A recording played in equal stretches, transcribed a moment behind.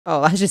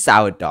Oh, that's just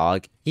our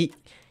dog.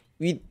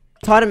 We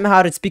taught him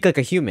how to speak like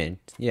a human.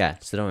 Yeah,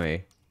 so don't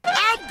worry.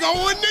 I'm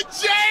going to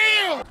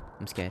jail!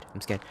 I'm scared.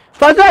 I'm scared.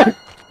 Father!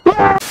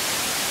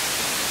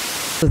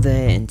 Hello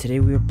there, and today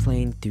we are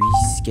playing 3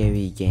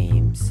 scary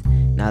games.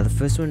 Now, the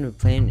first one we're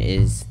playing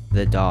is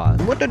the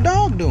dog. What the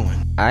dog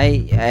doing?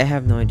 I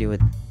have no idea what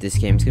this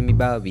game's gonna be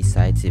about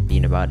besides it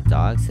being about a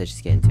dog, so let's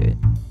just get into it.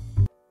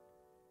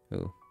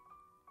 Ooh.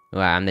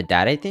 Well, I'm the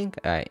dad, I think?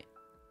 Alright.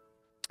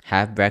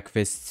 Have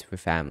breakfast with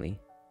family.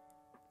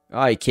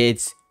 Alright,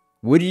 kids.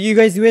 What did you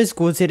guys do at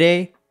school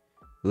today?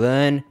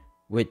 Learn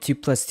what 2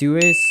 plus 2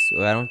 is?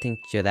 Well, I don't think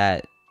you're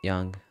that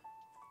young.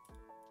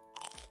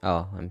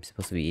 Oh, I'm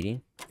supposed to be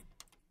eating?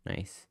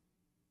 Nice.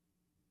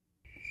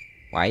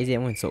 Why is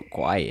everyone so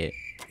quiet?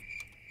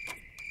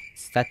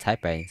 It's that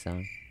typewriting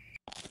sound.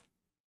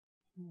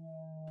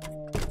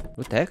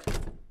 What the heck?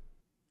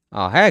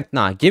 Oh, heck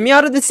nah. Get me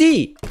out of the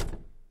seat!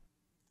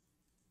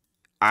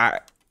 I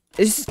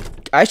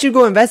should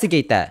go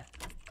investigate that.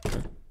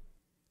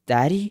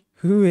 Daddy?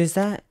 Who is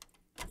that?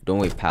 Don't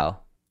wait,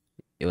 pal.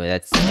 Wait,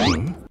 that's...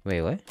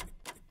 Wait, what?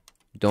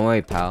 Don't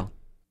worry, pal.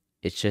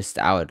 It's just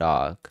our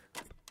dog.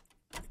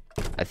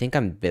 I think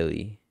I'm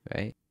Billy,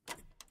 right?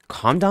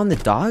 Calm down the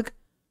dog?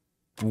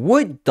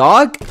 What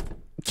dog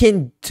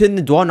can turn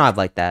the doorknob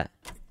like that?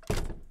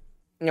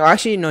 No,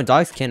 actually, no,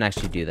 dogs can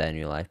actually do that in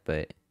real life,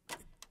 but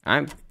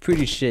I'm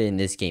pretty sure in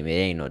this game it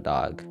ain't no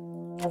dog.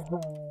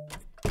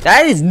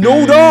 That is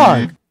no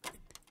dog!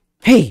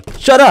 Hey,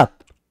 shut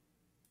up!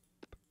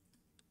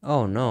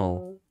 Oh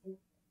no.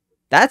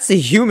 That's a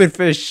human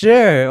for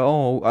sure.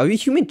 Oh, are we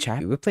human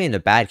chat? We're playing the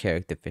bad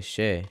character for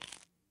sure.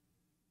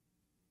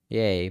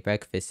 Yay,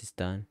 breakfast is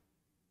done.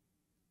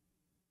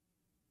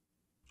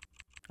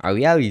 Are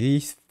we at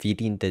least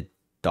feeding the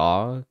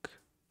dog?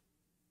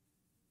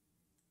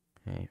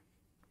 Alright.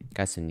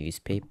 Got some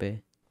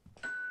newspaper.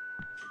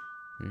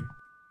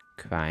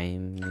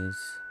 Crime news.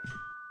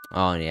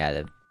 Oh yeah,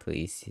 the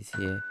police is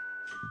here.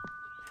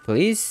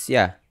 Police?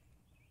 Yeah.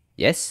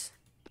 Yes?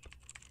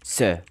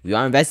 Sir, we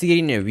are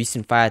investigating a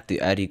recent fire at the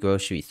Eddie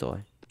grocery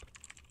store.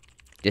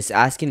 Just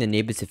asking the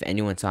neighbors if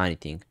anyone saw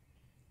anything.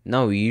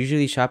 No, we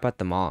usually shop at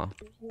the mall.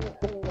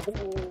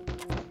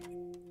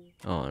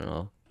 Oh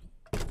no.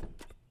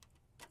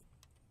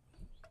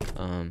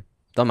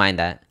 Don't mind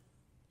that.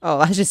 Oh,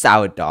 that's just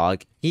our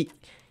dog.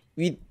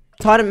 We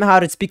taught him how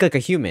to speak like a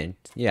human.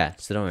 Yeah,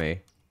 so don't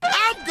worry.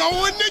 I'm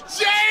going to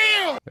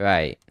jail!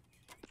 Right.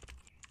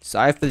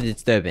 Sorry for the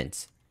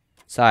disturbance.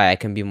 Sorry, I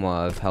can be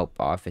more of help,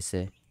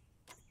 officer.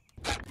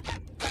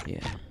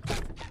 Yeah.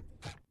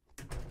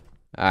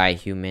 Alright,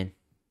 human.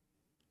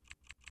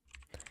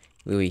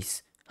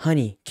 Luis.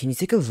 Honey, can you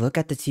take a look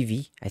at the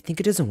TV? I think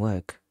it doesn't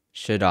work.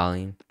 Sure,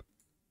 darling.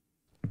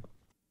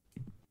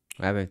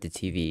 What happened with the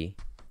TV?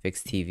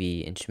 Fix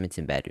TV, instruments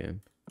in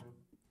bedroom.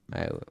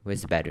 Alright,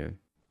 where's the bedroom?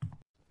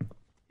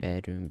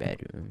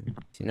 Bedroom.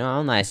 You know,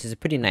 how nice. It's a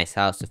pretty nice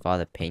house with all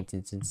the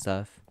paintings and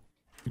stuff.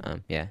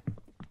 Yeah.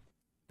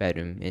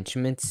 Bedroom.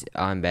 Instruments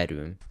on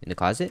bedroom. In the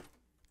closet?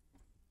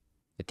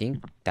 I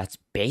think that's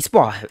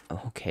baseball.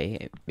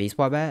 Okay,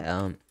 baseball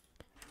bat.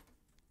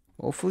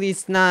 Hopefully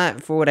it's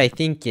not for what I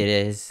think it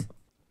is.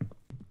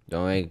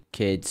 Don't worry,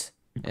 kids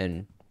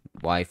and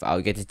wife.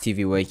 I'll get the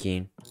TV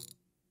working.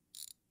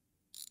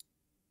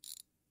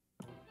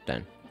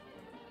 Done.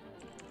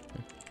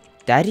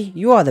 Daddy,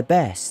 you are the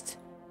best.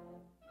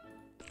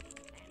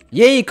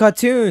 Yay,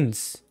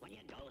 cartoons!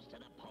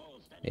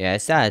 Yeah,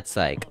 it's sad. It's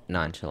like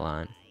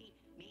nonchalant.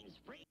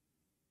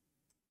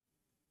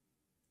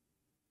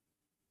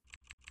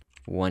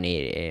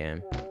 1:08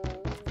 a.m.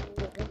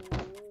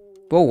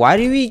 Bro, why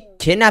do we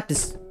kidnap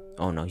this?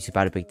 Oh no, he's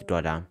about to break the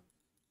door down.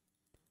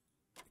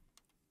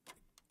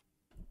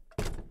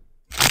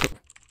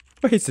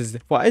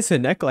 Why is her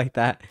neck like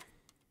that?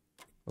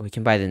 Oh, we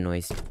can buy the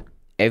noise.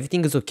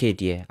 Everything is okay,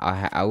 dear.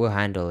 I will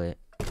handle it.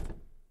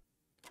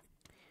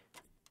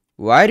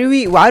 Why do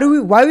we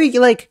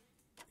like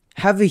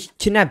have a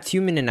kidnapped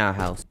human in our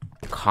house?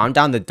 Calm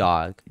down the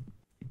dog.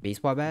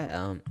 Baseball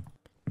bat?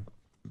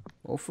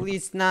 Hopefully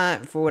it's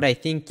not for what I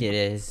think it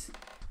is.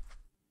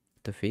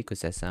 What the freak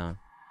was that sound?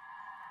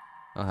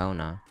 Oh hell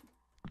no.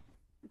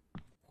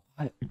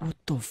 What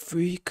the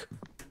freak?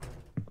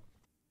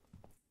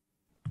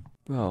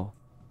 Bro.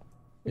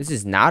 This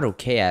is not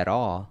okay at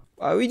all.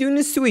 Why are we doing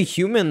this to a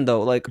human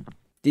though? Like,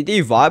 did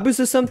they rob us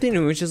or something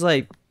and we're just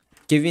like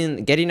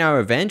getting our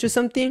revenge or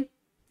something?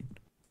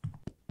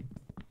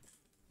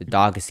 The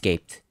dog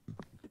escaped.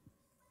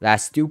 That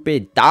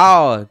stupid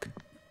dog!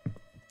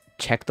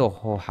 Check the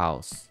whole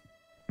house.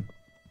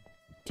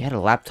 They had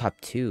a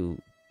laptop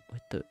too.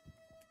 What the...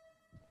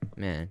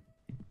 Man.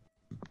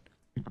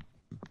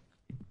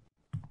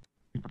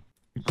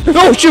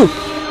 Oh shoot!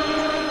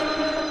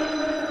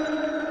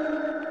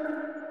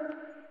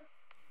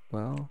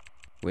 Well,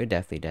 we're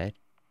definitely dead.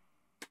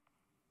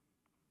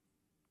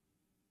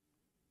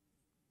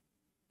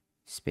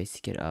 Space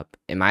to get up.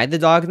 Am I the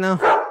dog now?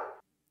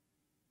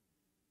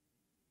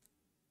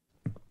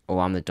 Oh,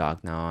 I'm the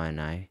dog now, aren't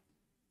I?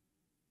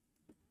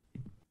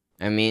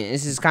 I mean,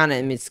 this is kind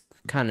of... It's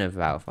kind of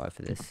out far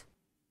for this.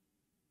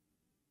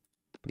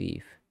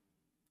 Leave.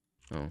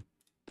 Oh.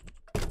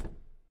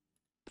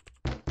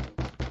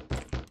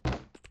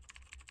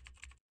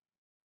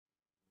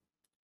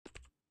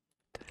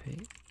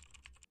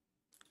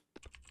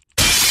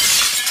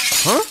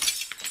 Huh?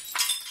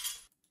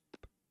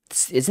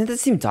 Isn't that the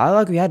same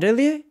dialogue we had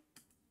earlier?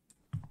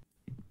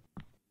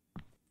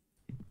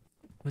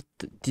 What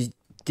the,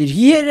 did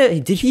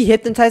he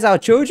hypnotize our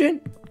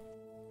children?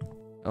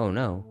 Oh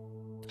no.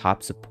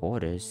 Top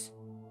supporters.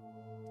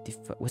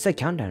 What's that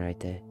countdown right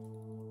there?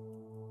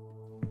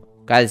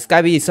 Guys, there's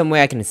gotta be some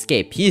way I can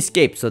escape. He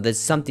escaped, so there's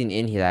something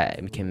in here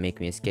that can make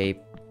me escape.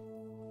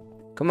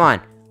 Come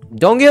on.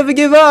 Don't ever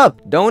give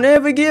up! Don't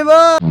ever give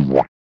up!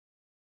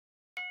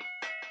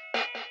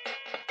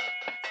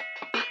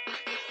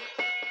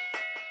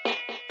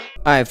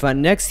 Alright, for our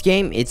next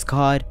game, it's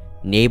called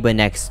Neighbor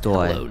Next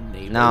Door. Hello,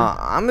 neighbor. Now,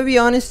 I'm gonna be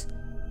honest.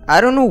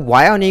 I don't know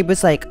why our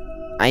neighbor's like...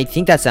 I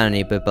think that's our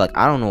neighbor, but like,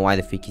 I don't know why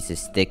the freak is a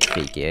stick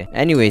figure.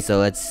 Anyway, so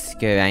let's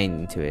get right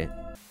into it.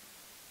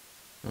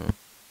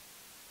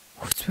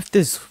 What's with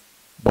this,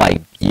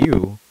 like,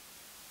 view?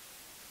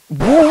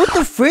 Whoa, what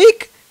the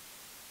freak?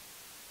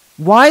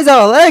 Why is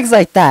our legs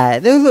like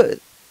that? They look...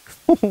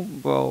 Oh,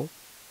 bro.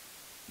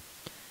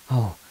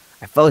 Oh,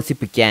 I fell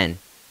asleep again.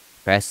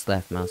 Press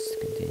left mouse to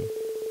continue.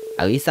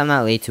 At least I'm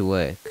not late to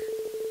work.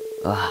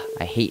 Ugh,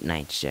 I hate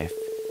night shift.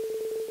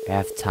 I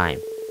have time.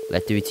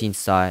 Let the routine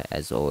start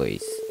as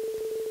always.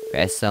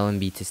 Press L and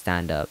B to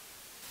stand up.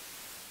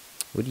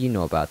 What do you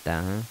know about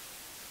that, huh?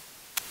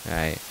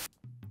 Alright.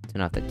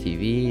 Turn off the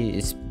TV.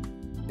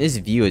 This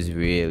view is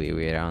really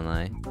weird, I don't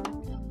lie.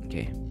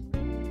 Okay.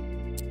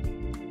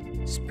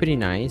 It's pretty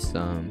nice.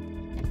 I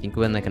think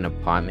we're in like an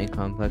apartment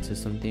complex or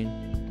something.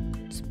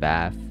 It's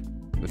bath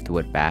with the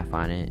word bath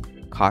on it.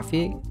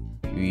 Coffee?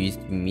 You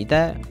used to meet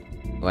that?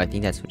 Well, I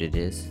think that's what it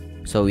is.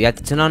 So we have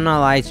to turn on our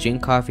lights,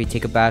 drink coffee,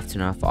 take a bath,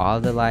 turn off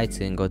all the lights,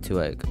 and go to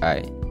work.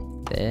 Alright.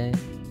 There,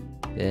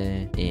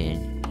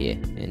 and here.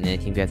 And then I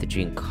think we have to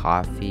drink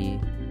coffee,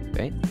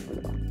 right?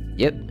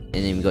 Yep. And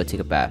then we go take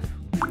a bath.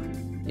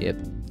 Yep.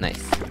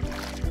 Nice.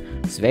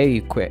 It's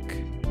very quick.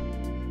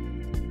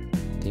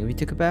 I think we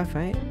took a bath,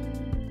 right?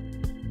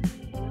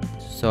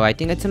 So I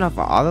think I turned off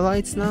all the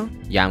lights now?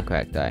 Yeah, I'm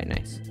correct. Alright,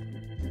 nice.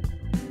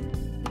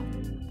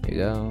 Here we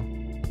go.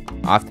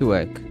 Off to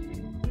work.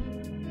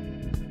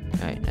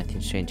 Alright, nothing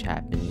strange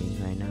happening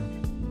right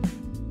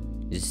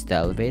now. Is this the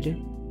elevator?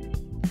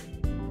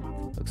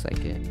 Looks like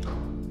it.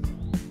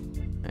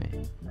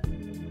 Alright.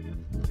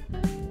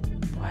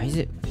 Why is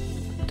it...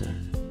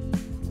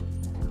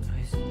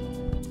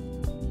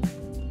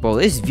 Bro,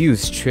 this view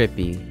is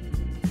trippy.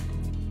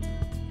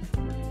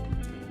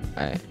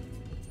 Alright.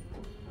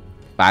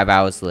 5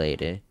 hours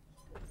later.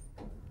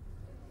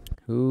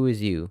 Who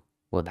is you?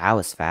 Well, that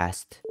was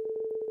fast.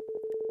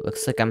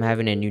 Looks like I'm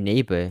having a new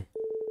neighbor.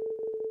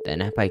 The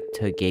nap I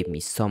took gave me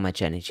so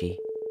much energy.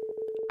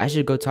 I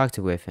should go talk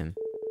to with him.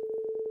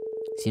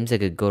 Seems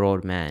like a good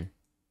old man.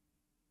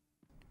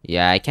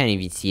 Yeah, I can't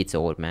even see it's an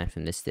old man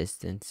from this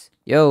distance.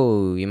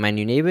 Yo, you my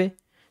new neighbor?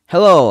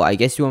 Hello, I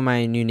guess you are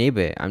my new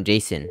neighbor. I'm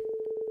Jason.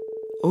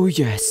 Oh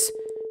yes,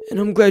 and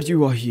I'm glad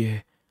you are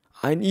here.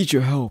 I need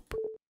your help.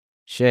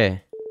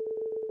 Sure.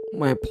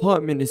 My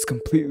apartment is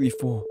completely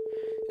full.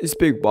 This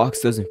big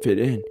box doesn't fit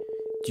in.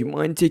 Do you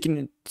mind taking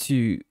it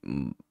To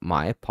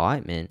my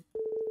apartment?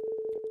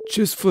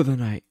 just for the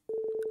night?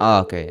 Oh,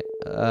 okay.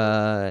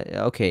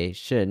 Okay,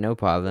 sure, no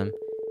problem.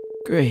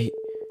 Great.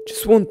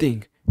 Just one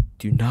thing.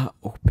 Do not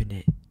open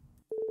it.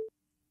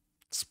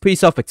 It's pretty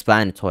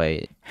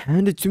self-explanatory.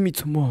 Hand it to me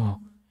tomorrow.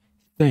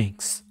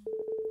 Thanks.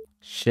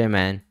 Sure,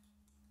 man.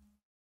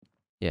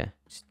 Yeah,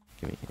 just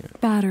give me here.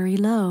 Battery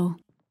low.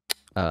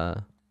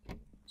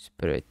 Just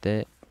put it right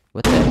there.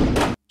 What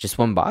the? Just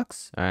one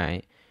box?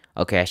 Alright.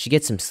 Okay, I should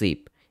get some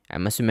sleep. I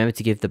must remember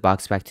to give the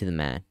box back to the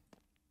man.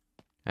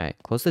 Alright,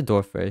 close the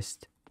door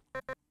first.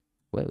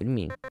 What do you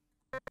mean?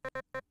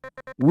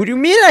 What do you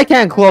mean I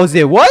can't close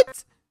it?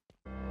 What?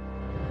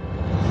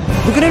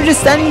 Look at him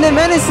just standing there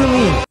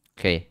menacingly.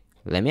 Okay,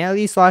 let me at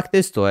least lock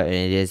this door, and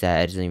it is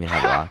that it doesn't even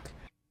have a lock.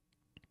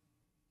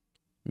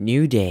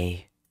 New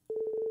day.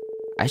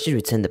 I should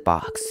return the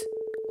box.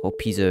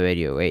 Hope he's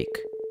already awake.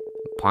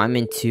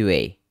 Apartment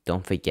 2A.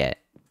 Don't forget.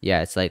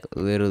 Yeah, it's like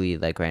literally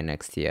like right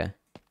next to you.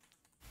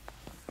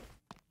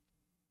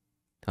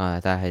 Oh, I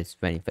thought I had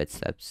many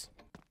footsteps.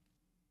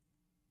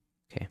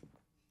 Okay.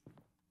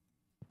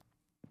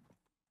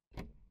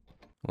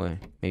 Or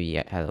maybe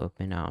I had it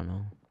open. I don't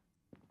know.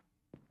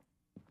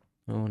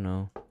 Oh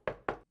no.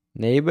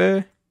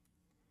 Neighbor?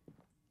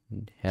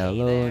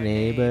 Hello, Hey there,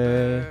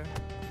 neighbor.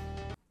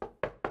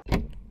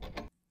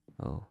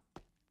 Oh.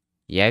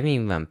 You haven't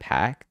even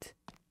unpacked?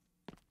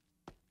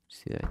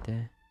 See right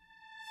there?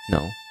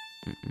 No.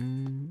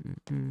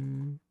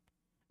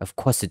 Of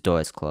course the door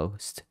is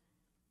closed.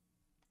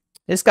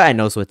 This guy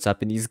knows what's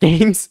up in these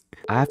games.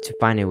 I have to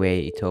find a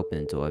way to open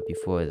the door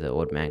before the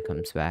old man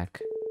comes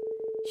back.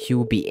 He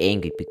will be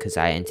angry because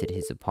I entered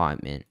his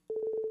apartment.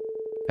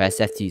 Press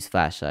F to use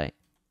flashlight.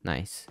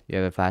 Nice. You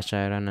have a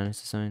flashlight on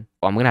us or something?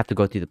 Oh, I'm gonna have to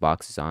go through the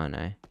boxes, aren't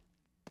I?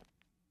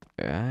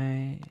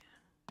 Alright.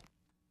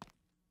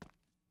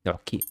 Oh,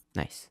 key.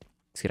 Nice.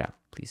 Let's get out,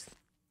 please.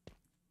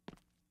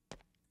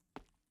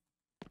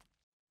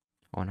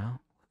 Oh no.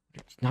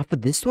 Not for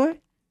this door?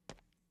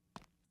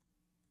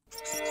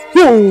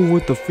 Yo,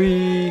 what the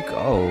freak?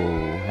 Oh,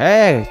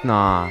 heck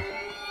nah.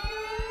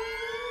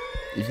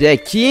 Is there a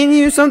key in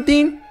here or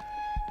something?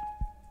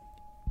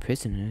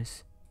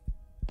 Prisoners.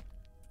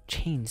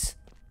 Chains.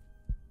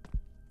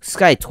 This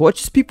guy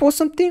tortures people or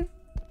something?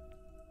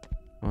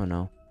 Oh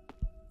no.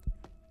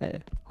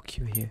 Okay,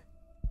 we're here.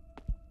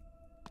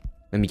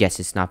 Let me guess,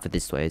 it's not for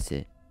this way, is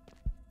it?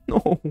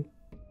 No.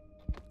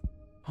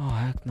 Oh,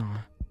 heck no.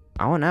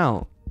 I want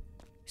out.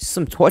 This is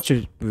some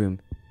torture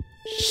room.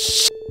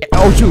 Shit.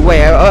 Oh, shoot,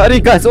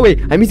 wait. Guys, oh, wait.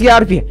 I need to get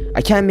out of here.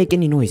 I can't make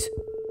any noise.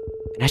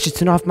 And I should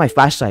turn off my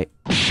flashlight.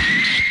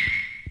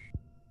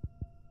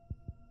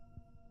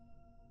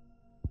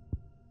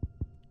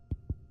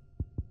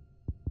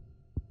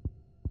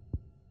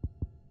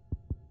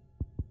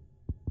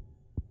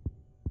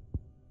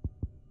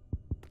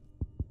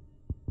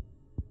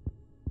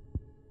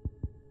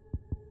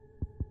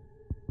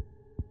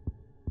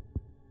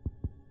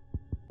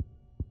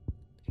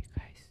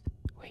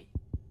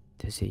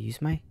 Does it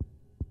use my...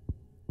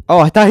 Oh,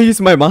 I thought he used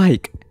my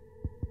mic.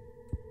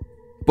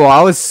 Bro,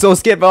 I was so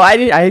scared, bro. I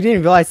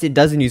didn't realize it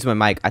doesn't use my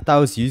mic. I thought I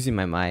was using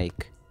my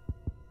mic.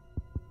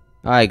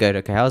 Alright, good.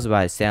 Okay, I was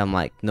about to say, I'm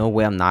like, no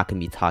way I'm not gonna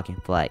be talking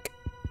for like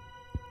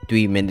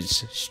 3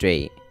 minutes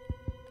straight.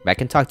 But I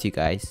can talk to you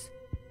guys.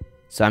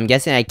 So I'm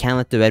guessing I can't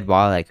let the red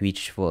ball like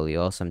reach fully,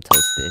 or else I'm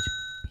toasted.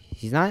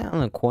 He's not on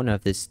the corner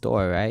of this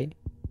door, right?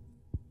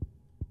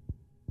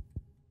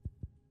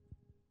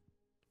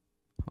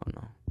 Oh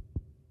no.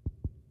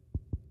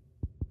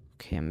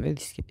 Okay, I'm really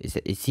scared.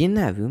 Is he in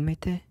that room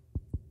right there?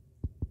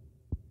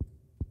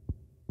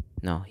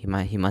 No,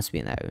 he must be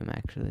in that room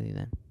actually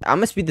then. I'm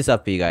gonna speed this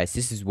up for you guys.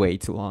 This is way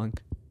too long.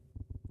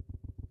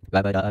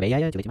 I don't want to die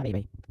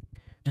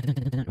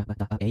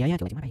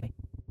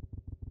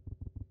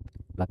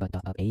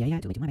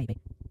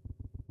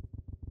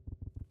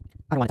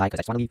because I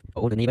just want to leave.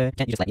 Oh, the neighbor,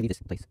 can't you just let me leave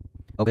this place?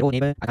 Oh, good old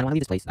neighbor, I kind of want to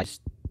leave this place.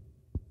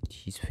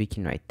 She's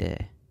freaking right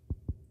there.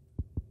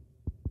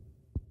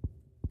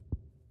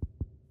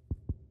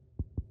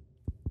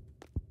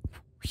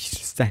 He's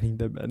just standing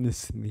there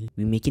menacingly.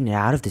 We're making it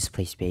out of this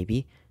place,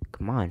 baby.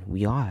 Come on,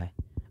 we are.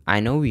 I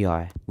know we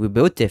are. We're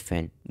built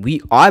different.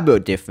 We are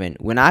built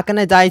different. We're not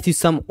gonna die to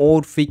some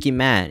old freaking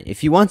man.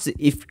 If he wants to,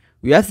 if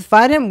we have to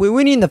fight him, we're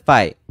winning the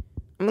fight.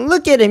 I mean,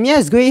 look at him.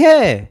 Yes, great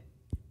hair.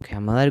 Okay,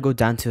 I'm gonna let it go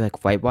down to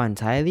like white bar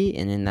entirely,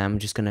 and then I'm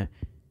just gonna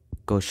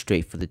go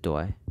straight for the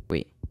door.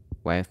 Wait,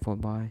 white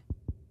bar.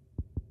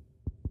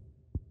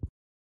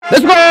 Let's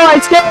go! I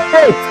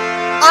escaped!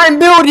 I'm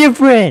built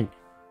different.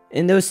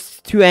 And those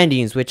 2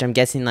 endings, which I'm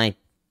guessing like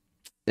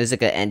there's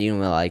like an ending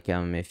where like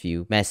if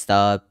you messed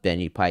up then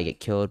you'd probably get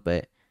killed,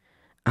 but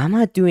I'm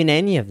not doing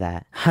any of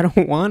that. I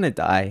don't want to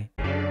die.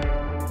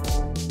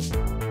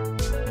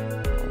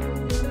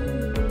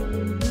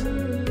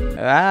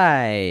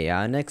 Alright,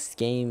 our next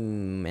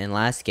game and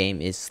last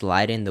game is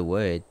Slide in the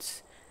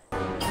Woods.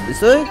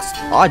 This looks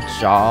all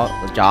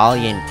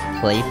jolly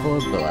and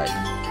playful, but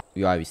like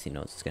you obviously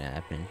know what's gonna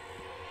happen.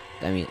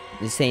 I mean,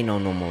 this ain't no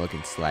normal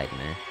looking slide,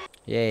 man.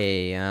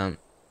 Yay,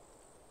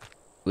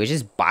 we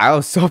just by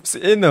ourselves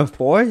in the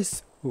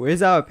forest?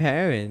 Where's our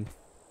parents?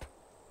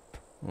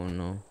 Oh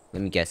no.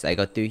 Let me guess, I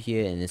go through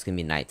here and it's gonna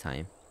be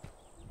nighttime.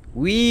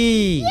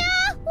 Wee!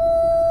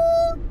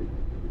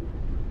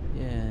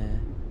 Yeah.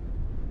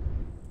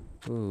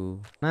 Ooh.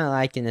 Not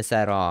liking this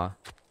at all.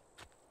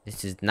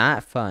 This is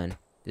not fun.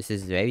 This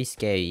is very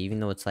scary, even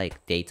though it's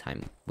like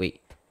daytime.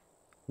 Wait.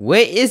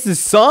 Where is the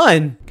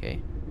sun?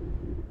 Okay.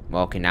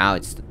 Well, okay, now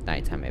it's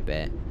nighttime, I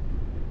bet.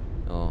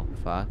 Oh,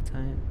 fog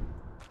time?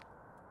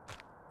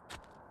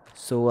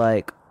 So,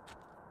 like,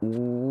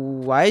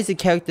 why is the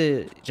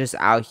character just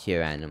out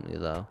here randomly,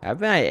 though? I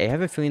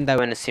have a feeling that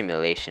we're in a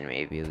simulation,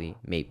 maybe.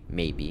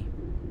 Maybe.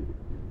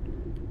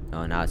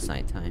 Oh, now it's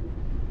nighttime.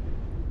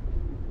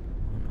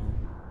 Oh, no.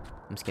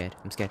 I'm scared.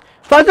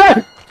 Fog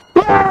time!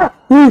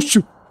 Oh,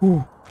 shoot!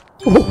 Oh.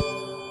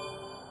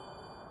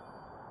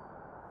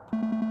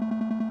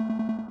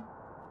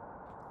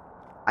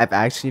 I've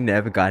actually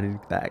never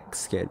gotten that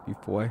scared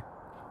before.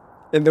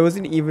 And there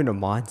wasn't even a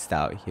monster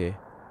out here.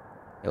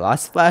 I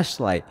lost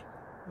flashlight.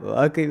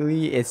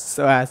 Luckily, it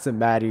still has some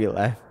battery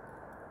left.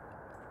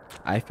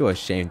 I feel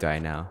ashamed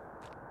right now.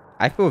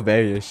 I feel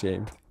very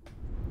ashamed.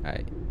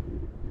 Alright.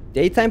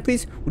 Daytime,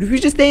 please? What if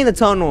we just stay in the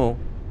tunnel?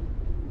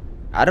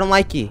 I don't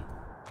like it.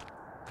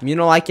 You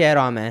don't like it at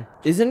all, man.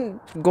 Isn't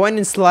going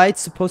in slides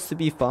supposed to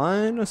be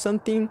fun or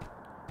something?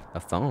 A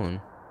phone?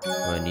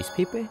 Or a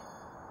newspaper?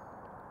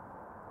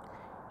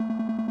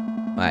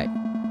 Alright.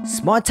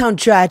 Small town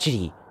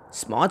tragedy.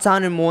 Small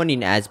town in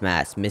morning as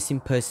mass missing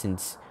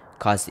persons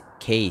cause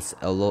case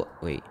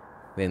wait,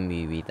 let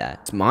me read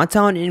that. Small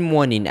town in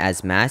morning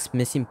as mass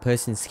missing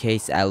persons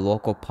case at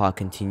local park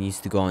continues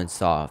to go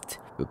unsolved.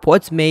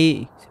 Reports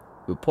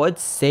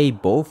Reports say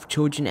both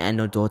children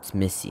and adults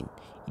missing.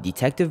 A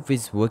detective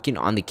is working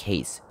on the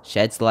case,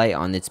 sheds light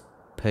on its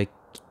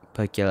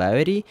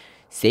peculiarity,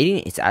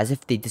 stating it's as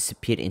if they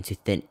disappeared into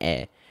thin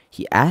air.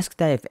 He asked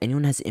that if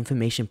anyone has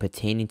information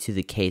pertaining to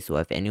the case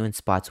or if anyone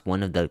spots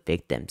one of the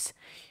victims,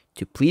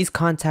 to please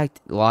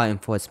contact law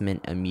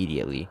enforcement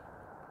immediately.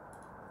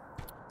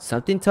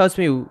 Something tells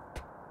me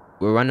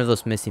we're one of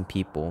those missing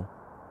people.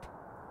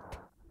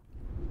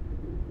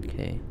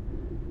 Okay.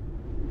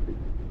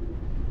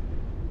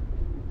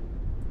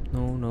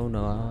 No.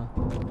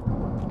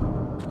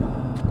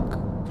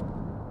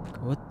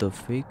 What the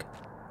freak?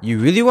 You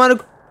really want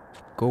to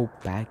go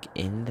back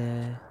in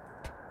there?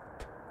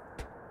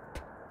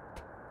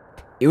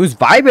 It was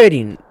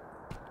vibrating.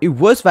 It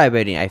was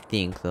vibrating, I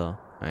think, though.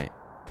 Alright.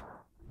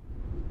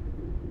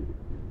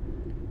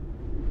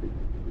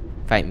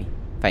 Fight me.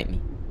 Fight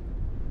me.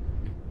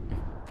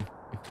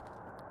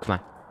 Come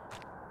on.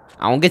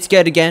 I won't get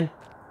scared again.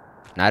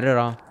 Not at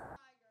all.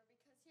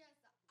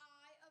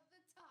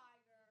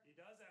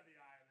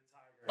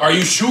 Are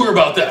you sure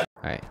about that?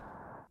 Alright.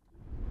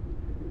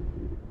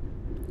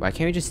 Why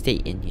can't we just stay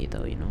in here,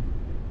 though, you know?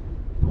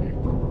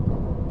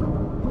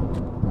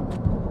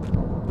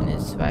 And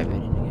it's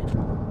vibrating again.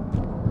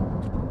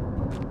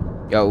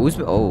 Yo, who's...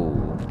 Oh.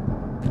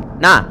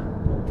 Nah!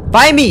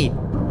 Fight me!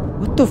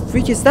 What the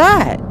freak is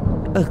that?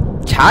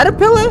 A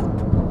caterpillar?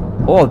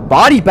 Oh, a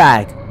body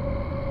bag!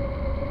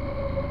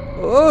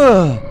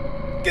 Ugh!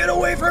 Get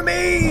away from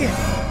me!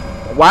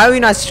 Why are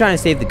we not trying to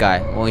save the guy?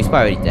 Well, he's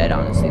probably already dead,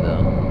 honestly,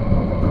 though.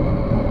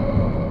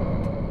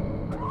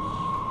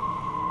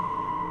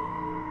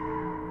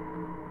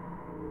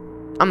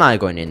 I'm not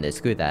going in there,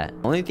 screw that.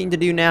 Only thing to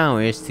do now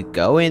is to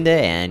go in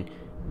there and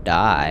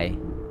die.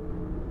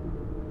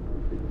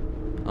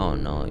 Oh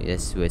no,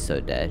 yes, we're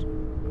so dead.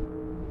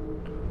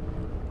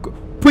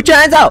 Put your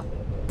hands out!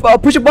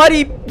 Put your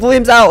body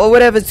limbs out or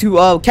whatever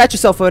to catch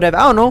yourself or whatever,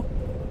 I don't know.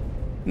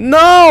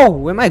 No!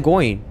 Where am I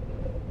going?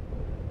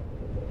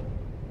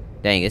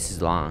 Dang, this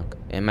is long.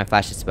 And my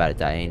flash is about to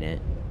die, ain't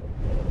it?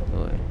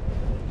 Lord.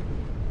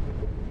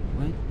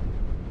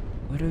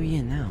 What are we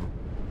in now?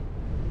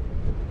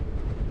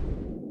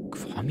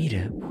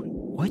 Meter.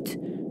 What?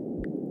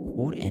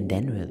 Hold and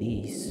then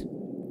release.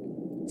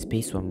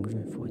 Space while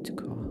moving forward to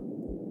call.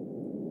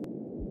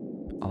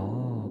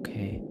 Oh,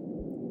 okay.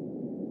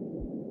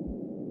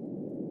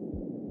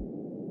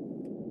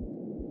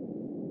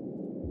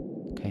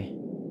 Okay.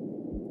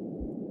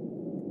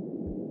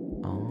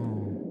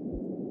 Oh.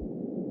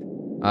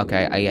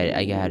 Okay, I get it.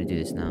 I get how to do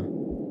this now.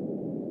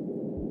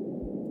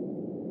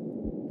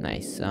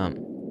 Nice.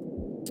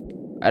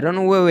 I don't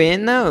know where we're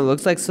in now. It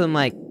looks like some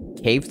like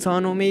cave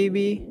tunnel,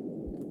 maybe?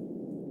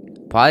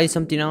 Probably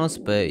something else,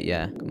 but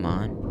yeah. Come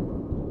on.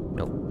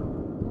 Nope.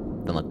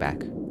 Don't look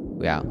back.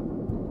 We out.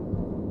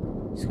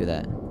 Screw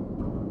that.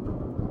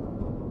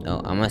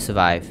 No, I'm gonna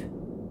survive.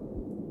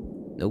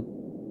 Nope.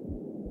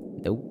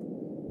 Nope.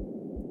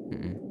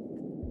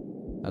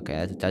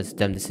 Okay, that's a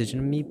dumb decision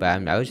of me,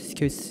 but I was just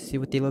curious to see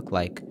what they look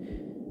like.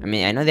 I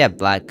mean, I know they have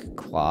black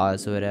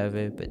claws or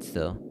whatever, but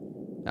still.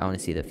 I want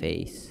to see the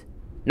face.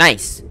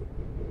 Nice!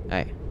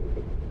 Alright.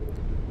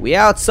 We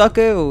out,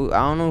 sucker. I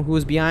don't know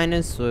who's behind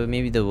us, or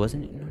maybe there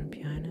wasn't anyone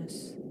behind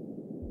us.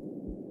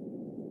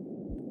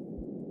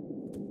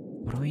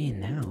 What are we in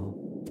now?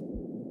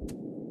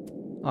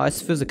 Oh,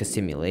 this feels like a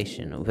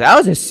simulation. That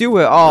was a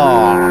sewer.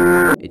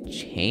 Oh, a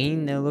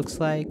chain that looks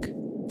like.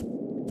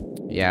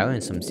 Yeah, we're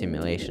in some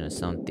simulation or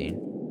something.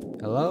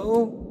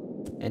 Hello?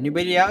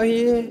 Anybody out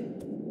here?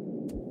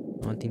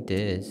 I don't think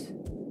there is.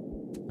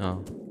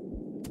 Oh,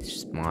 it's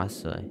just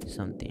moss or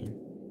something.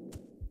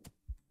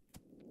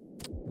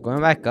 Going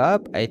back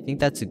up, I think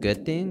that's a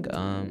good thing.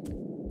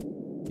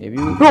 Maybe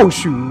we... Oh,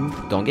 shoot!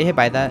 Don't get hit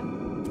by that.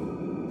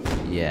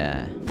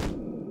 Yeah.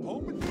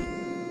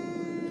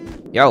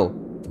 Yo,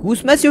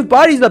 who's messing with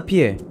bodies up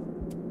here?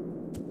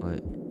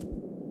 What?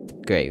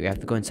 Great, we have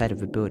to go inside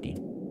of a building.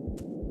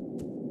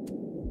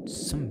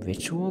 Some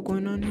ritual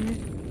going on here?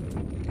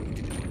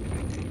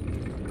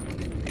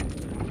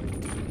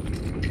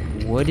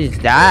 What is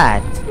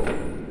that?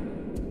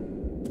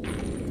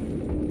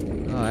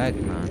 Oh, heck,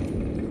 man.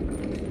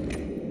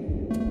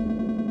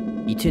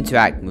 E to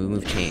interact,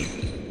 move chain.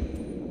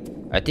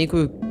 I think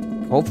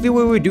hopefully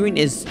what we're doing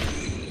is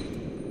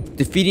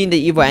defeating the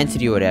evil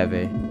entity or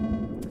whatever.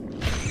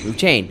 Move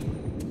chain.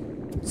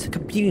 It's like a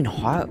beating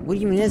heart. What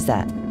even is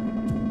that?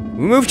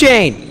 Move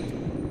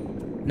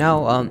chain.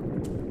 Now,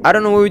 I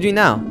don't know what we're doing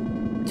now.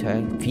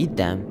 To feed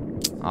them.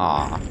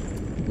 Aw,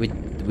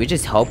 we're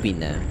just helping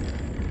them.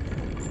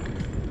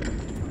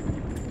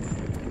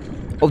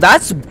 Oh,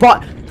 that's a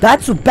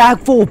bag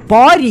full of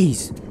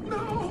bodies.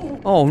 No.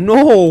 Oh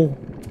no.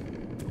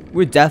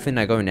 We're definitely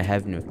not going to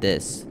heaven with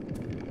this.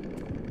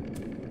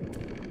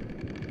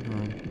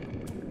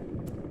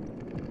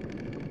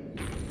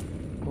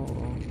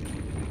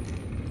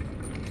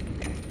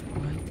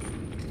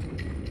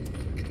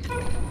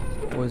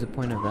 What was the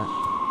point of that?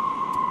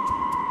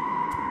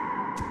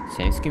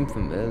 Same scheme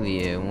from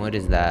earlier. What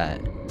is that?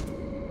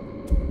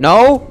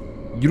 No!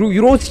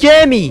 You don't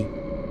scare me!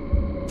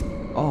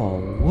 Oh,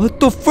 what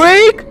the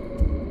freak?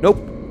 Nope.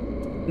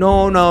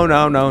 No, no,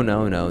 no, no,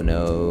 no, no,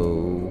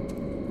 no.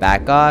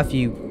 Back off,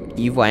 you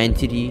evil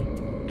entity.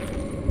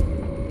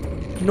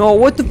 No,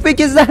 what the freak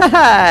is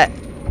that?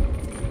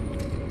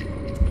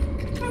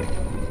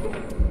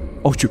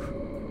 Oh, shoot.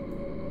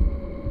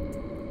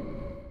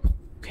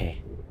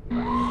 Okay.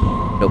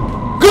 Nope.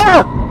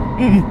 Go!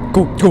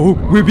 Go, go.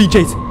 We're being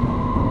chased.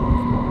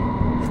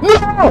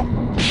 No!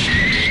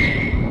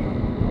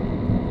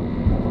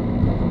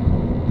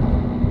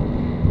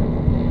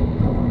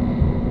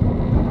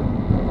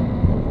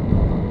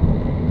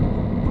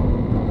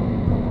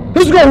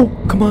 Let's go!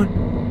 Come on.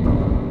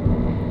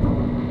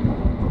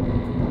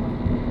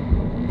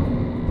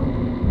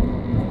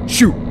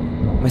 Shoot!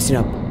 Messing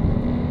up.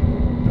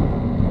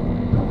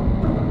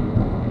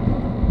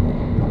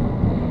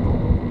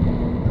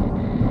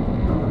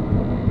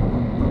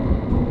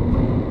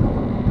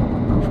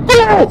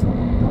 Oh!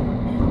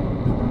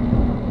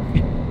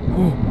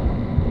 Oh.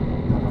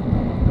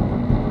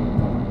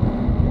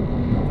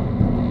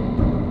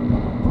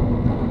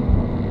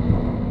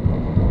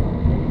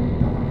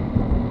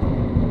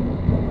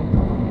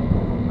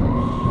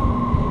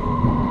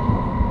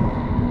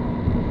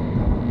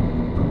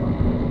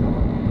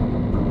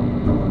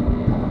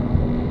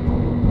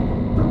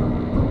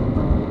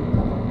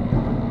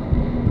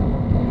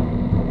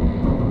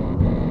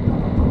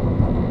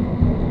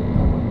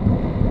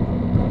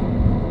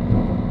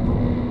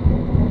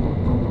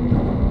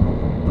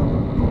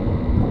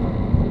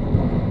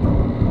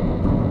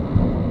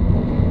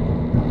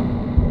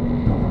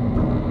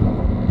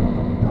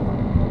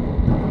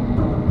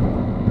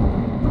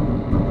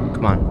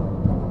 Come on.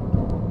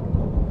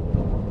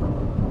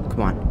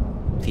 Come on.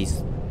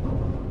 Please.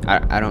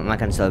 I'm not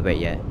gonna celebrate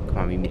yet. Come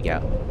on, we need to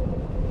get out.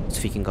 Let's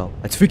freaking go.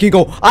 Let's freaking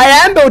go. I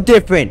am built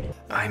different!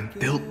 I'm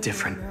built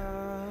different.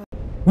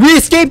 We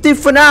escaped it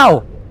for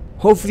now!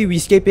 Hopefully we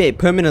escape it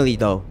permanently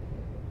though.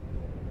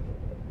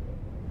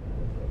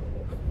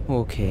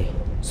 Okay.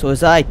 So is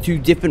that like two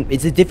different,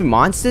 is it different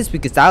monsters?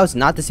 Because that was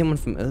not the same one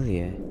from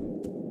earlier.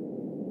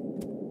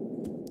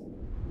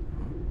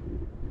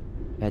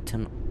 That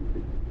tunnel.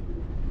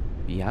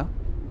 Yeah?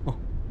 Oh.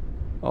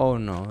 Oh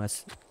no,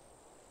 that's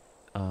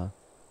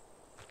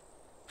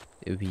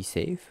it would be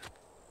safe.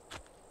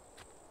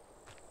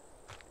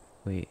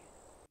 Wait.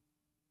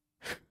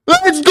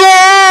 Let's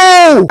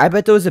go! I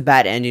bet there was a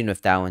bad ending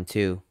with that one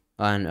too.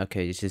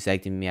 Okay, it's just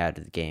acting me out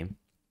of the game.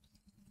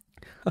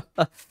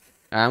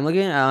 I'm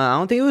looking. I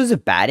don't think it was a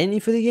bad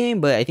ending for the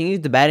game, but I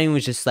think the bad ending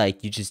was just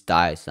like you just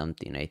die or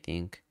something. I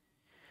think,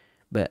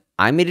 but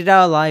I made it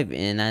out alive,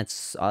 and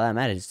that's all that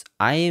matters.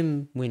 I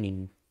am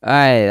winning. All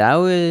right, that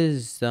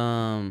was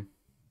 3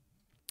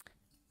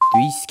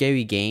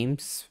 scary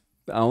games.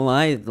 I don't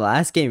lie, the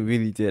last game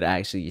really did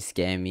actually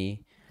scare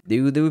me.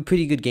 They were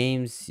pretty good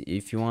games.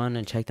 If you want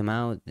to check them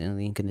out, the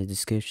link in the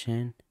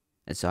description.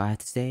 That's all I have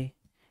to say.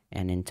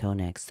 And until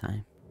next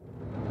time.